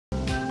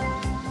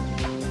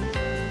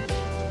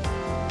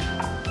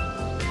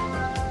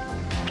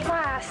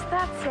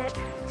That's it.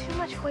 Too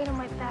much weight on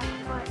my back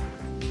foot.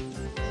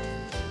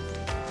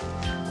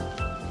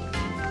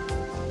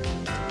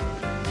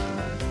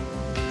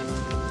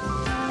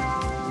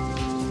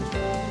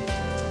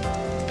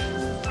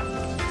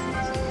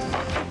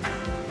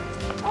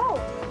 Oh!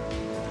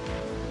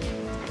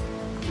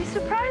 You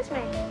surprised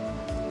me.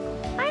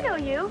 I know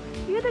you.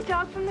 You're the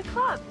dog from the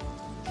club.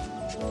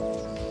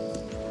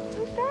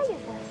 Whose bag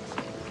is this?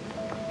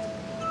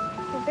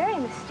 You're very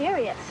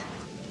mysterious.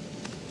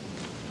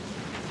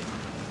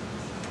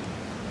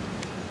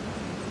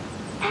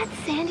 That's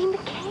Sandy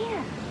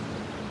McCann.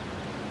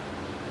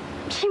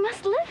 She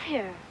must live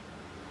here.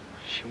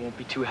 She won't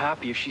be too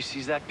happy if she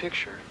sees that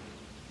picture.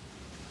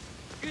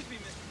 Excuse me,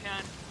 Miss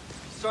McCann.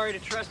 Sorry to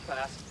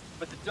trespass,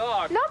 but the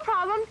dog... No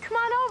problem. Come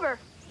on over.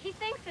 He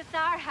thinks it's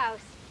our house.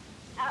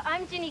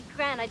 I'm Ginny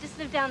Grant. I just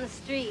live down the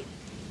street.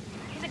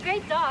 He's a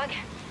great dog.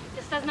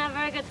 Just doesn't have a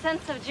very good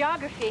sense of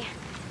geography.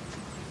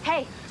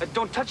 Hey.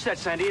 Don't touch that,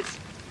 Sandy. It's...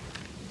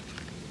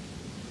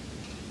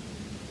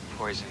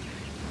 poison.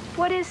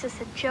 What is this,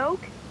 a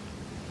joke?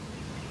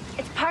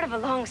 It's part of a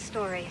long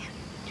story.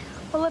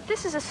 Well, if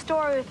this is a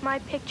story with my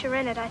picture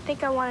in it, I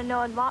think I want to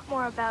know a lot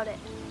more about it.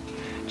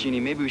 Jeannie,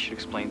 maybe we should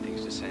explain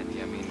things to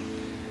Sandy. I mean,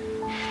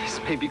 this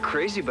may be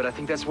crazy, but I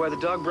think that's why the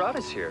dog brought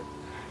us here.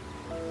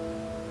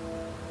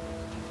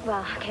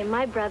 Well, okay,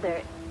 my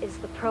brother is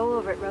the pro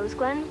over at Rose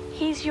Glen.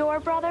 He's your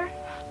brother?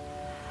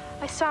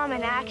 I saw him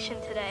in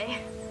action today.